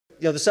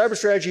the cyber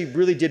strategy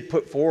really did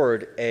put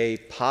forward a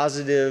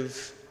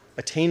positive,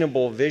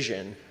 attainable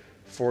vision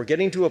for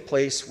getting to a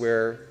place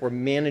where we're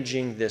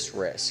managing this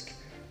risk,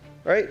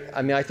 right?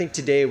 I mean, I think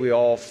today we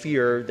all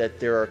fear that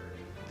there are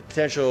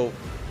potential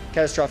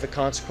catastrophic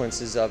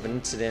consequences of an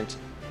incident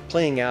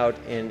playing out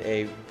in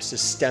a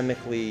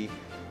systemically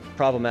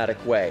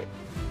problematic way.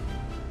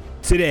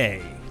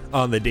 Today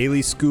on the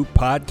Daily Scoop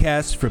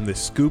podcast from the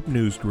Scoop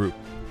News Group,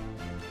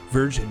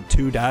 version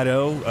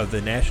 2.0 of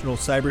the National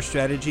Cyber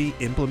Strategy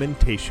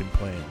Implementation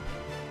Plan,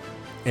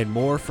 and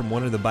more from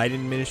one of the Biden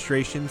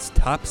administration's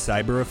top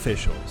cyber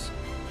officials.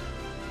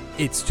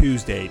 It's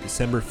Tuesday,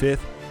 December 5th,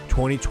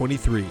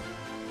 2023.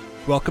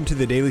 Welcome to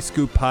the Daily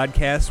Scoop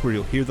podcast, where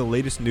you'll hear the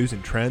latest news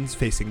and trends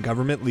facing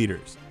government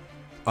leaders.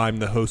 I'm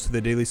the host of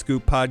the Daily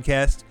Scoop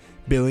podcast,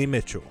 Billy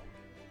Mitchell.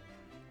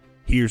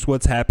 Here's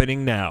what's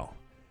happening now.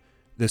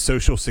 The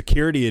Social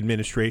Security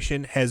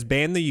Administration has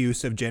banned the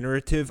use of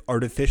generative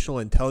artificial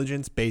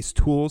intelligence-based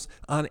tools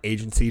on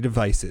agency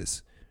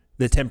devices.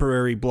 The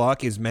temporary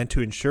block is meant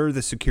to ensure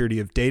the security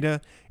of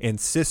data and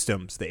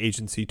systems, the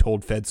agency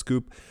told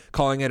FedScoop,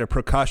 calling it a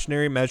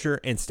precautionary measure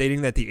and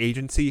stating that the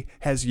agency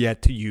has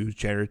yet to use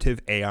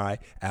generative AI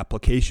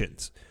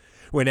applications.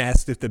 When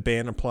asked if the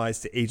ban applies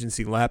to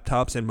agency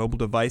laptops and mobile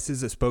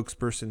devices, a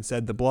spokesperson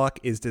said the block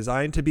is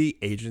designed to be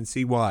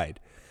agency-wide.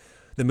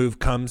 The move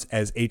comes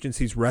as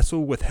agencies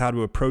wrestle with how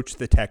to approach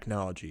the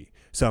technology.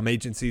 Some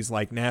agencies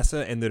like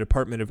NASA and the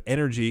Department of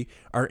Energy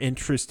are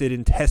interested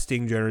in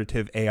testing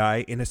generative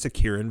AI in a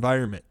secure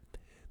environment.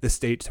 The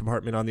State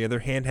Department, on the other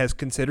hand, has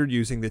considered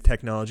using the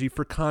technology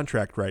for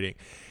contract writing,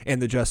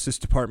 and the Justice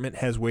Department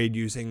has weighed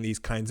using these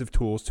kinds of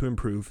tools to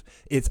improve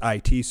its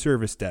IT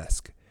service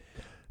desk.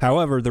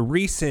 However, the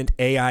recent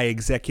AI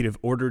executive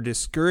order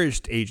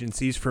discouraged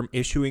agencies from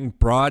issuing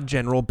broad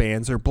general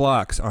bans or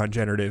blocks on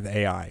generative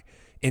AI.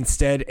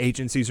 Instead,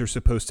 agencies are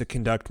supposed to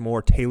conduct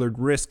more tailored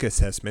risk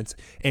assessments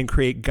and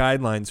create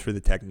guidelines for the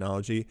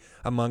technology,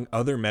 among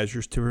other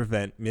measures to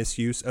prevent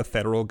misuse of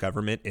federal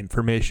government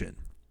information.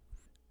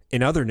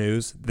 In other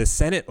news, the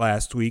Senate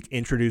last week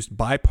introduced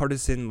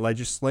bipartisan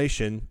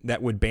legislation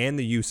that would ban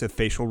the use of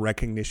facial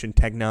recognition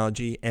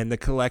technology and the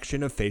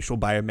collection of facial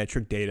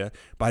biometric data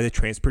by the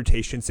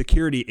Transportation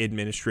Security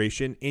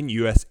Administration in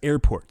U.S.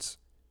 airports.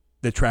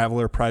 The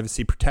Traveler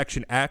Privacy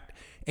Protection Act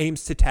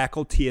aims to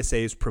tackle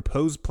TSA's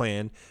proposed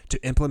plan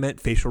to implement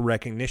facial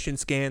recognition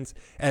scans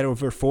at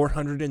over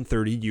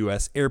 430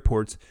 U.S.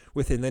 airports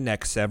within the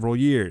next several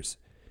years.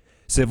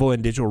 Civil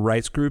and digital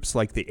rights groups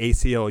like the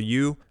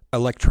ACLU,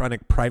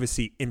 Electronic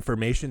Privacy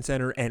Information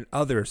Center, and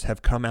others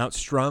have come out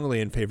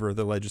strongly in favor of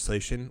the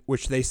legislation,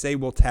 which they say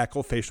will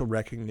tackle facial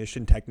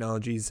recognition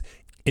technologies'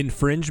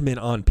 infringement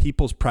on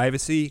people's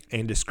privacy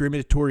and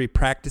discriminatory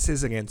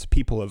practices against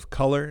people of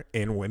color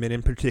and women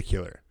in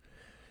particular.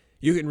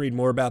 You can read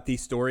more about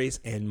these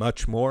stories and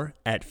much more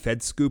at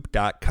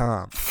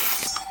fedscoop.com.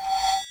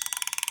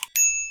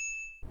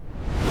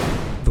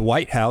 The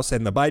White House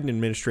and the Biden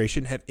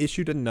administration have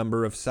issued a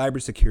number of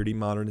cybersecurity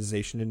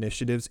modernization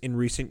initiatives in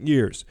recent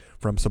years,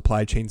 from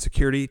supply chain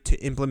security to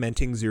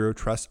implementing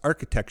zero-trust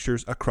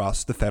architectures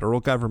across the federal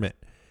government.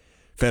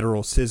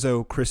 Federal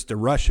CISO Chris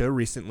DeRusha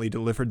recently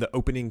delivered the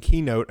opening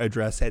keynote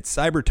address at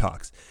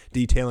CyberTalks,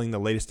 detailing the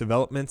latest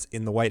developments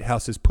in the White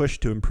House's push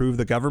to improve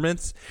the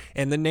government's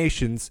and the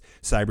nation's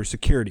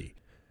cybersecurity,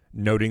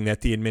 noting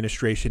that the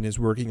administration is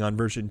working on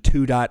version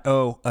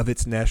 2.0 of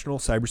its National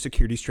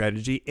Cybersecurity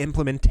Strategy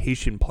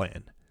Implementation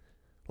Plan.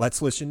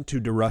 Let's listen to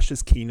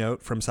DeRusha's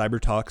keynote from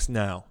CyberTalks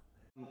now.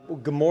 Well,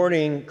 good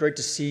morning. Great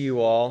to see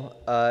you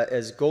all.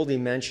 As Goldie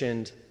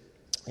mentioned,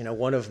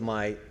 one of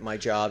my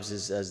jobs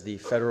is as the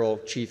Federal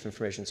Chief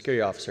Information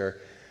Security Officer,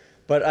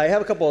 but I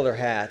have a couple other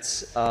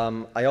hats.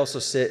 I also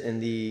sit in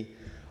the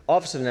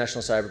Office of the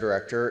National Cyber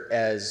Director,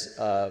 as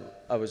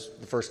I was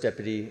the first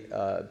deputy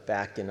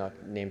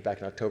named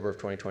back in October of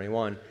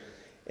 2021,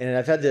 and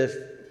I've had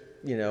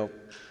the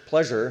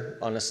pleasure,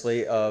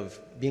 honestly, of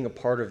being a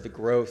part of the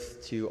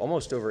growth to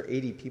almost over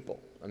 80 people.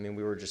 I mean,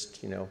 we were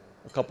just a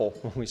couple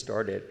when we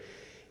started,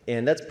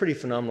 and that's pretty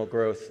phenomenal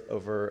growth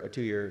over a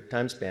 2-year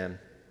time span.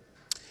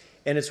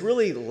 And it's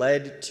really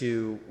led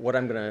to what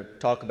I'm going to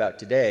talk about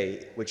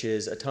today, which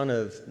is a ton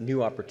of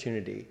new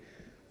opportunity.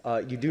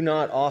 You do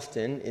not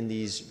often in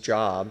these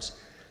jobs,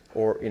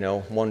 or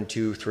 1,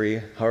 2,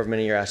 3, however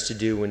many you're asked to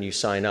do when you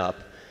sign up,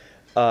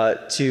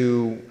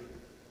 to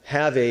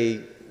have a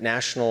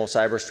national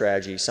cyber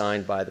strategy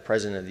signed by the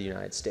President of the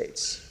United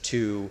States,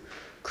 to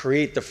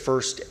create the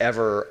first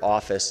ever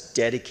office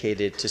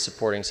dedicated to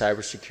supporting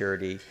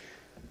cybersecurity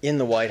in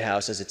the White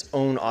House as its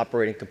own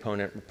operating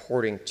component,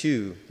 reporting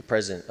to the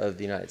President of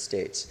the United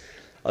States.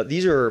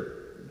 These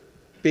are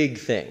big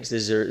things.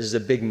 This is a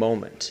big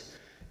moment.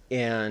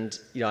 And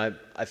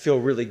I feel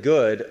really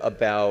good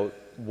about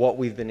what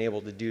we've been able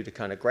to do to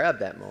kind of grab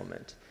that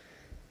moment.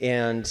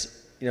 And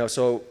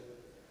so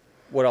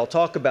what I'll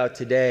talk about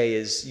today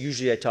is,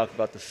 usually I talk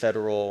about the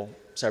federal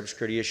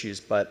cybersecurity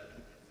issues, but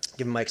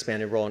given my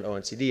expanded role in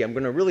ONCD, I'm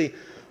going to really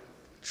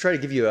try to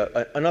give you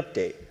an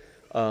update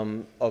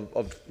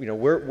of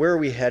where are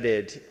we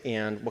headed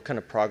and what kind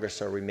of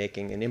progress are we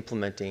making in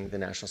implementing the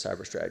National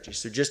Cyber Strategy.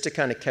 So just to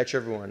kind of catch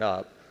everyone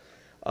up,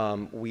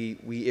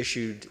 we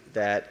issued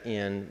that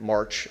in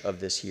March of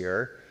this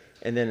year,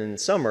 and then in the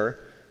summer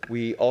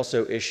we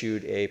also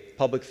issued a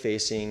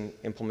public-facing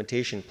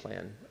implementation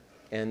plan,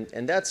 and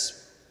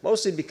that's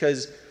mostly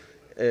because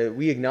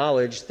we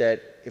acknowledge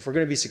that if we're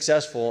going to be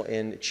successful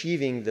in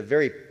achieving the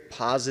very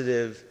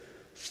positive,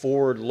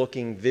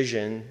 forward-looking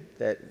vision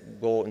that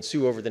will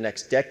ensue over the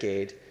next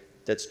decade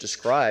that's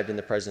described in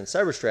the President's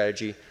Cyber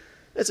Strategy,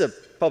 it's a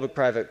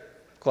public-private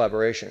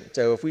collaboration.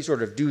 So if we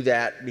sort of do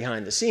that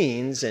behind the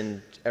scenes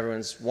and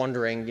everyone's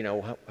wondering,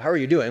 how are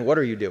you doing? What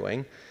are you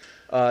doing?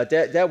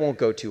 That won't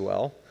go too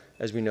well,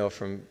 as we know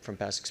from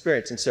past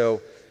experience. And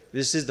so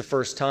this is the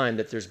first time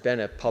that there's been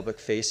a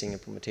public-facing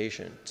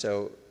implementation.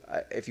 So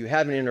if you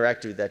haven't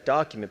interacted with that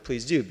document,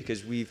 please do,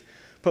 because we've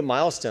put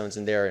milestones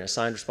in there and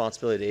assigned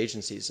responsibility to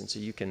agencies, and so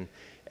you can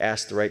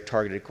ask the right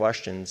targeted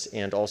questions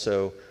and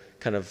also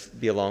kind of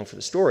be along for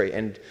the story.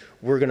 And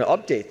we're going to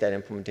update that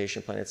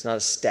implementation plan. It's not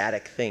a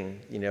static thing.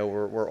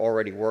 We're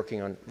already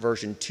working on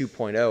version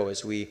 2.0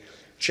 as we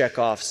check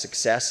off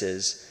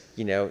successes,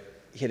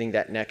 hitting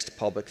that next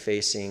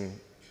public-facing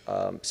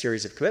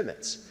series of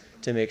commitments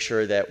to make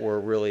sure that we're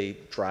really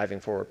driving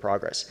forward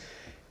progress.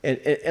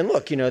 And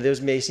look,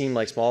 those may seem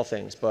like small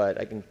things, but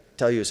I can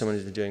tell you as someone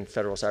who's been doing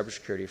federal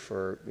cybersecurity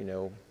for,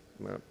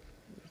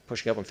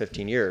 pushing up on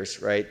 15 years,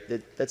 right?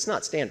 That's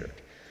not standard.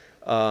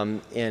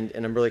 And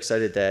I'm really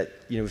excited that,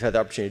 we've had the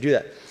opportunity to do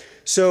that.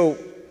 So,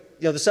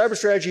 the cyber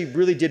strategy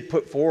really did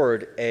put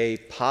forward a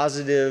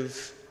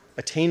positive,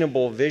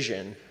 attainable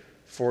vision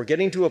for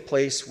getting to a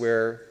place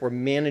where we're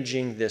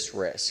managing this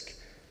risk,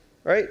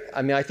 right?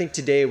 I think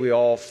today we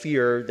all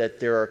fear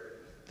that there are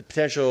the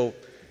potential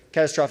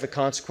catastrophic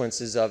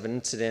consequences of an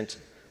incident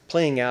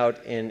playing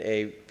out in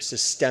a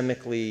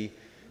systemically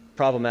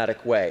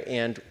problematic way.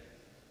 And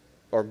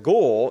our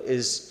goal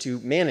is to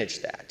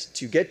manage that,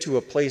 to get to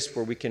a place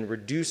where we can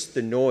reduce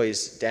the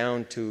noise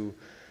down to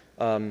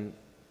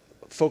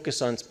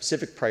focus on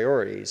specific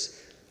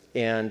priorities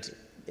and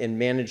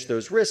manage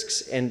those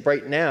risks. And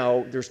right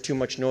now, there's too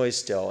much noise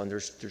still, and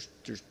there's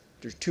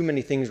too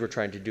many things we're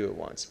trying to do at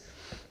once.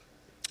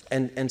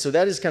 And so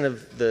that is kind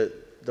of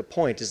the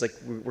point, is like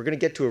we're going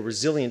to get to a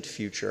resilient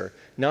future,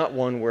 not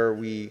one where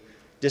we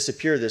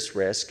disappear this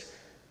risk,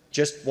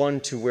 just one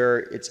to where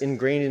it's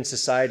ingrained in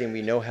society and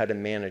we know how to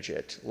manage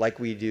it, like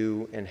we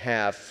do and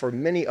have for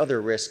many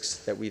other risks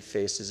that we've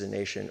faced as a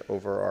nation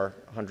over our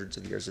hundreds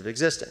of years of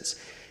existence.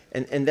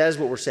 And that is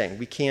what we're saying.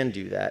 We can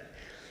do that.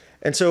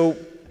 And so,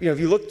 if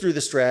you look through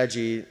the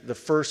strategy, the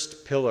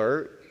first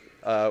pillar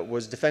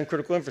was defend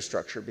critical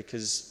infrastructure,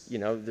 because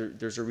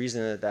there's a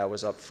reason that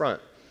was up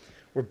front.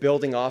 We're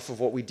building off of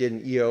what we did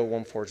in EO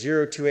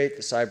 14028,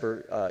 the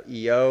cyber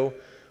EO.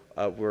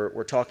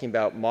 We're talking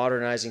about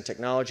modernizing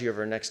technology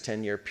over a next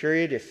 10-year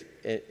period. If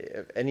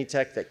any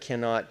tech that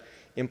cannot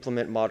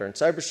implement modern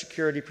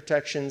cybersecurity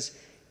protections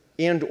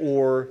and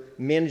or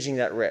managing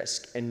that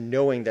risk and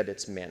knowing that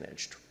it's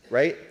managed,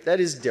 right? That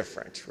is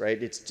different, right?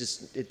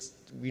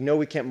 We know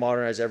we can't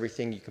modernize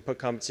everything. You can put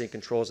compensating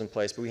controls in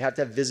place, but we have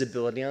to have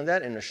visibility on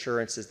that and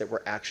assurances that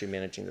we're actually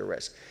managing the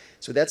risk.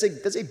 So that's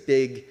a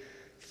big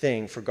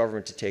thing for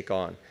government to take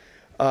on.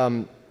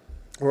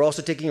 We're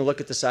also taking a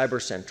look at the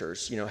cyber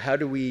centers. How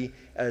do we,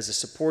 as a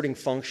supporting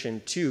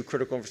function to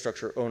critical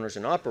infrastructure owners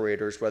and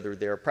operators, whether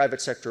they're private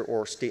sector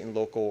or state and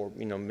local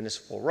or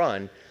municipal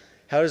run,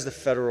 how does the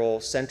federal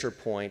center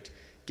point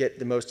get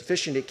the most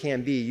efficient it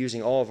can be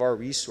using all of our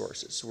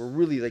resources? So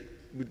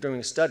we're doing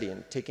a study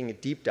and taking a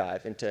deep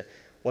dive into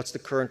what's the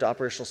current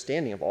operational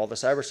standing of all the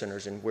cyber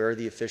centers and where are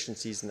the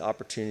efficiencies and the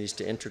opportunities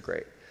to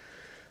integrate.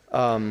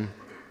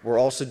 We're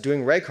also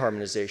doing reg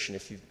harmonization.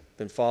 If you've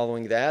been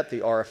following that, the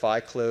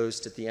RFI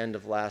closed at the end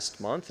of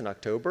last month in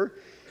October,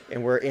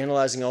 and we're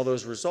analyzing all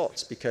those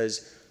results,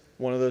 because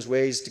one of those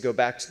ways to go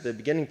back to the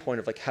beginning point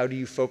of how do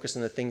you focus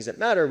on the things that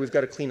matter, we've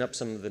got to clean up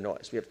some of the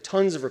noise. We have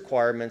tons of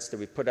requirements that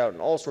we put out in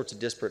all sorts of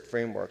disparate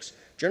frameworks,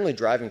 generally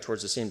driving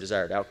towards the same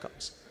desired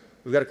outcomes.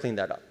 We've got to clean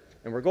that up,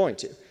 and we're going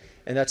to.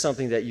 And that's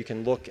something that you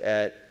can look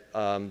at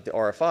the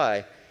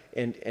RFI,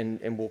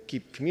 and we'll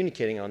keep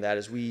communicating on that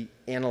as we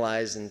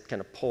analyze and kind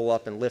of pull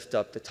up and lift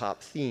up the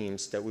top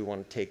themes that we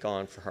want to take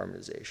on for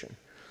harmonization.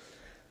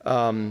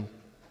 So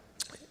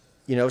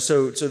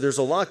there's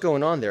a lot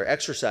going on there.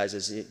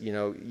 Exercises,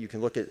 you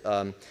can look at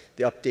the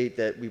update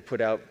that we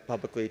put out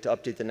publicly to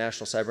update the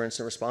National Cyber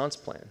Incident Response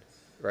Plan,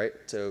 right?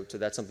 So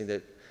that's something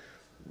that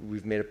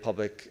we've made a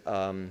public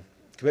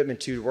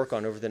commitment to work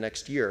on over the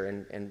next year,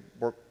 and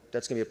work.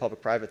 That's going to be a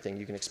public-private thing.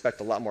 You can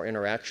expect a lot more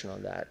interaction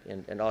on that,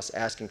 and us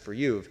asking for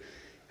you,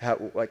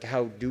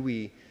 how do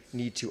we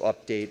need to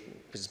update,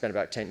 because it's been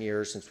about 10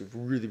 years since we've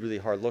really, really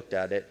hard looked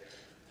at it,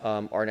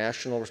 our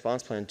national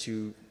response plan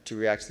to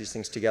react to these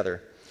things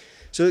together.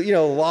 So, a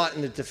lot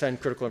in the defend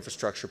critical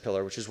infrastructure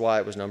pillar, which is why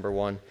it was number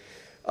one.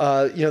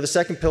 The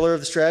second pillar of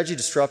the strategy,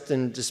 disrupt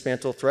and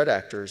dismantle threat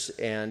actors.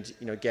 And,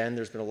 again,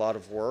 there's been a lot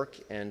of work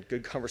and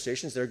good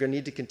conversations that are going to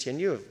need to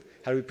continue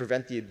How do we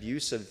prevent the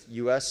abuse of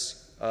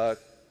U.S.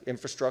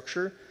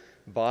 Infrastructure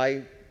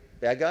by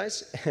bad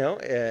guys?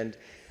 And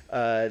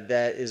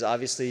that is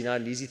obviously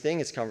not an easy thing.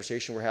 It's a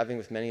conversation we're having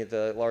with many of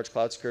the large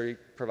cloud security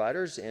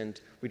providers, and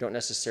we don't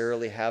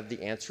necessarily have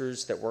the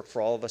answers that work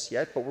for all of us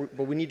yet,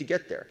 but we need to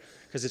get there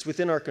because it's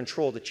within our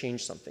control to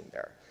change something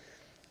there.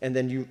 And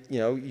then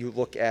you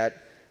look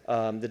at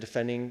the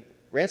defending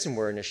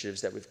ransomware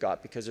initiatives that we've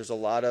got, because there's a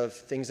lot of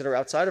things that are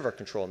outside of our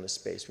control in this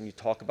space. When you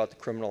talk about the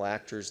criminal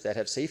actors that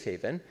have safe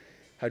haven,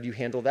 how do you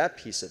handle that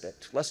piece of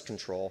it? Less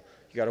control.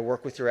 You got to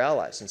work with your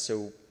allies. And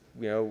so,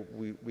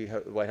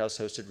 the White House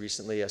hosted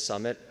recently a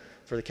summit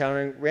for the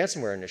Countering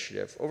Ransomware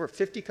Initiative. Over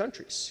 50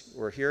 countries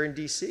were here in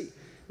DC. It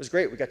was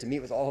great. We got to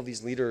meet with all of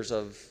these leaders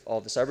of all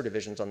the cyber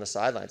divisions on the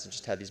sidelines and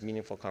just had these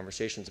meaningful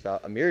conversations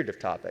about a myriad of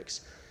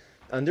topics.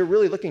 And they're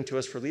really looking to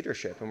us for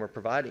leadership, and we're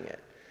providing it.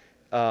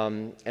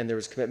 And there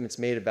was commitments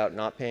made about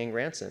not paying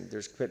ransom.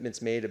 There's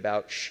commitments made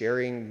about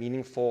sharing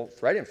meaningful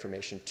threat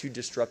information to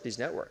disrupt these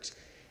networks.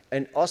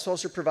 And also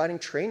providing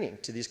training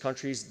to these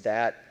countries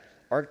that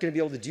aren't going to be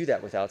able to do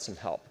that without some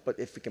help. But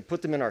if we can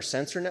put them in our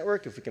sensor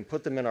network, if we can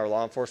put them in our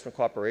law enforcement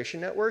cooperation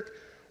network,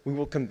 we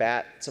will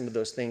combat some of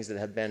those things that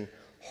have been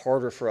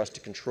harder for us to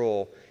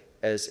control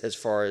as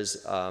far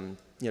as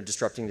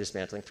disrupting,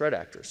 dismantling threat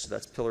actors. So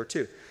that's pillar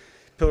 2.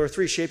 Pillar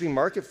 3, shaping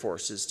market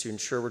forces to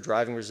ensure we're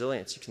driving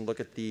resilience. You can look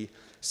at the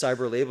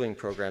cyber labeling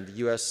program, the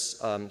U.S.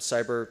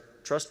 Cyber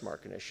Trust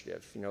Mark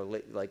Initiative,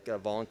 like a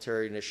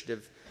voluntary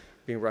initiative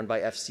being run by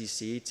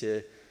FCC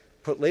to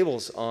put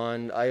labels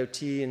on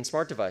IoT and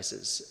smart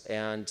devices.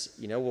 And,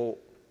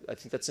 I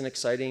think that's an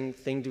exciting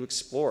thing to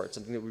explore. It's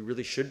something that we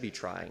really should be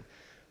trying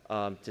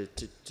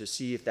to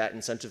see if that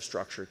incentive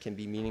structure can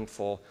be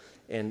meaningful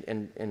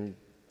and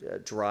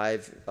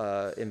drive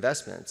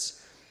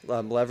investments.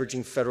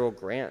 Leveraging federal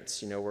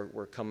grants.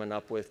 We're coming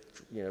up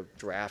with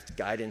draft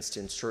guidance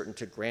to insert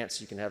into grants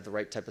so you can have the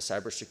right type of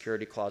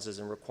cybersecurity clauses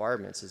and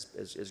requirements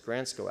as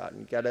grants go out.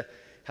 And you got to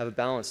have a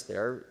balance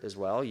there as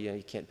well.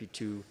 You can't be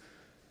too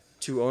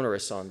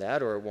onerous on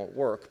that or it won't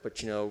work.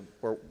 But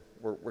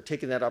we're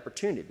taking that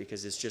opportunity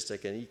because it's just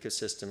like an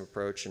ecosystem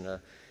approach and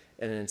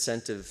an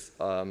incentive,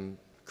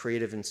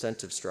 creative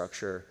incentive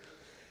structure.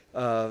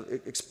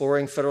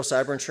 Exploring federal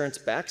cyber insurance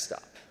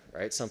backstop,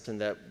 right? Something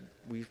that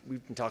we've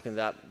been talking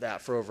about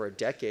that for over a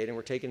decade, and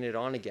we're taking it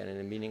on again in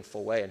a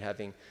meaningful way and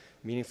having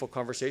meaningful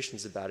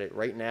conversations about it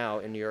right now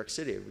in New York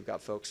City. We've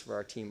got folks from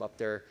our team up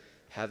there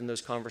having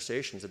those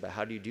conversations about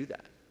how do you do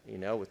that,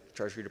 with the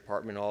Treasury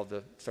Department and all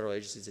the federal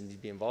agencies that need to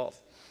be involved,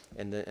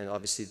 and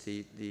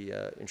obviously the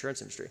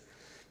insurance industry.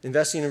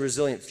 Investing in a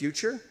resilient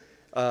future.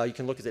 You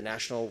can look at the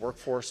National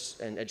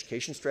Workforce and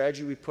Education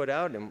Strategy we put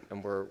out,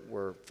 and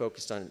we're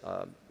focused on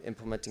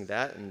implementing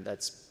that, and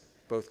that's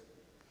both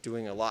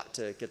doing a lot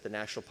to get the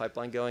national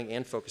pipeline going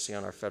and focusing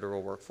on our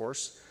federal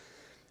workforce.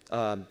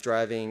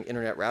 Driving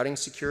internet routing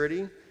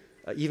security,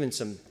 even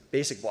some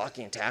basic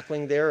blocking and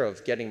tackling there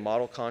of getting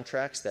model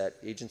contracts that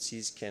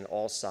agencies can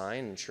all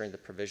sign, ensuring the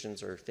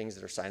provisions are things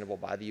that are signable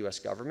by the U.S.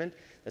 government.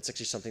 That's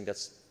actually something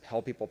that's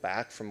held people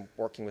back from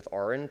working with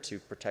ARIN to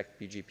protect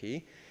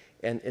BGP.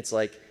 And it's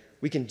like,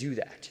 we can do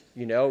that.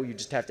 You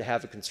just have to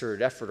have a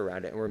concerted effort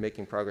around it, and we're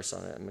making progress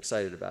on it. I'm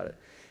excited about it.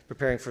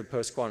 Preparing for the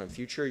post-quantum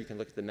future, you can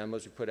look at the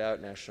memos we put out,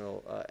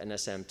 National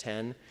NSM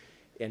 10,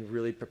 and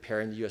really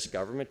preparing the U.S.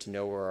 government to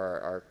know where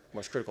our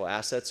most critical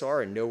assets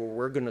are and know where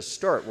we're going to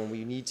start when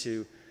we need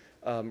to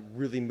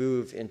really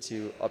move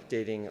into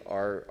updating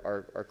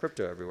our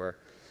crypto everywhere.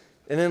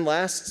 And then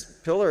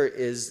last pillar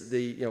is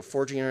the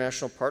forging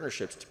international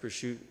partnerships to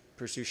pursue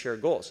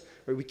shared goals.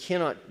 Right? We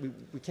cannot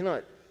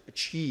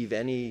achieve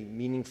any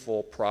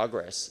meaningful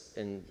progress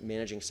in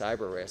managing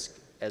cyber risk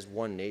as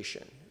one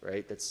nation.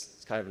 Right?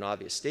 That's kind of an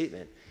obvious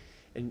statement.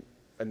 And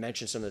I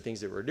mentioned some of the things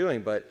that we're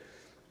doing, but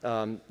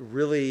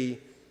really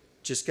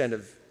just kind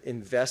of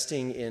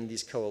investing in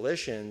these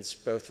coalitions,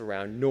 both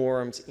around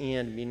norms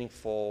and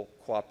meaningful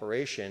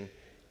cooperation,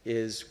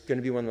 is going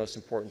to be one of the most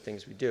important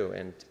things we do.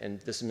 And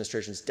this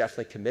administration is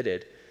definitely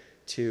committed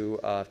to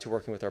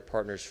working with our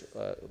partners,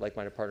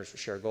 like-minded partners for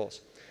shared goals.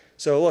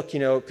 So look,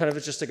 kind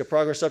of just like a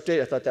progress update.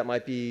 I thought that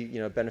might be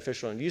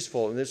beneficial and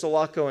useful. And there's a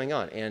lot going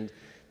on. And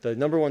the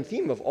number one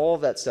theme of all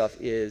of that stuff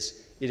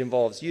is it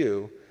involves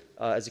you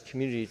as a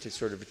community to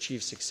sort of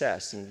achieve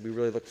success. And we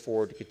really look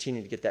forward to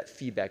continuing to get that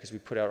feedback as we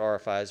put out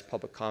RFIs,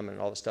 public comment,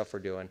 and all the stuff we're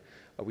doing.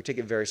 We take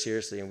it very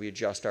seriously, and we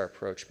adjust our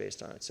approach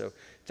based on it. So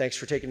thanks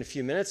for taking a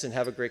few minutes, and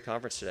have a great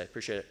conference today.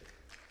 Appreciate it.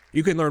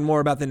 You can learn more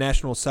about the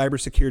National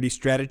Cybersecurity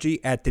Strategy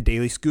at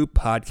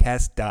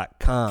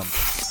thedailyscooppodcast.com.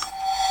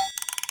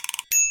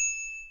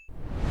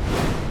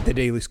 The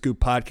Daily Scoop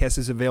podcast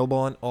is available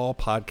on all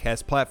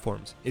podcast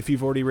platforms. If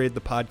you've already rated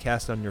the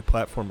podcast on your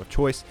platform of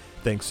choice,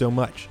 thanks so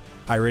much.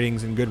 High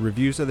ratings and good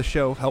reviews of the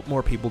show help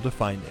more people to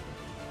find it.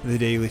 The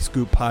Daily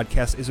Scoop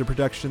podcast is a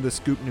production of the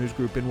Scoop News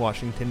Group in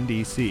Washington,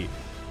 D.C.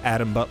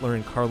 Adam Butler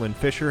and Carlin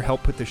Fisher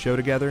help put the show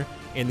together,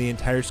 and the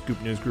entire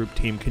Scoop News Group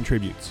team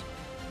contributes.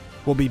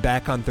 We'll be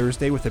back on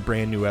Thursday with a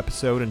brand new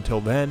episode.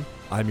 Until then,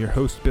 I'm your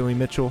host, Billy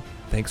Mitchell.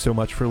 Thanks so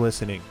much for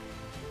listening.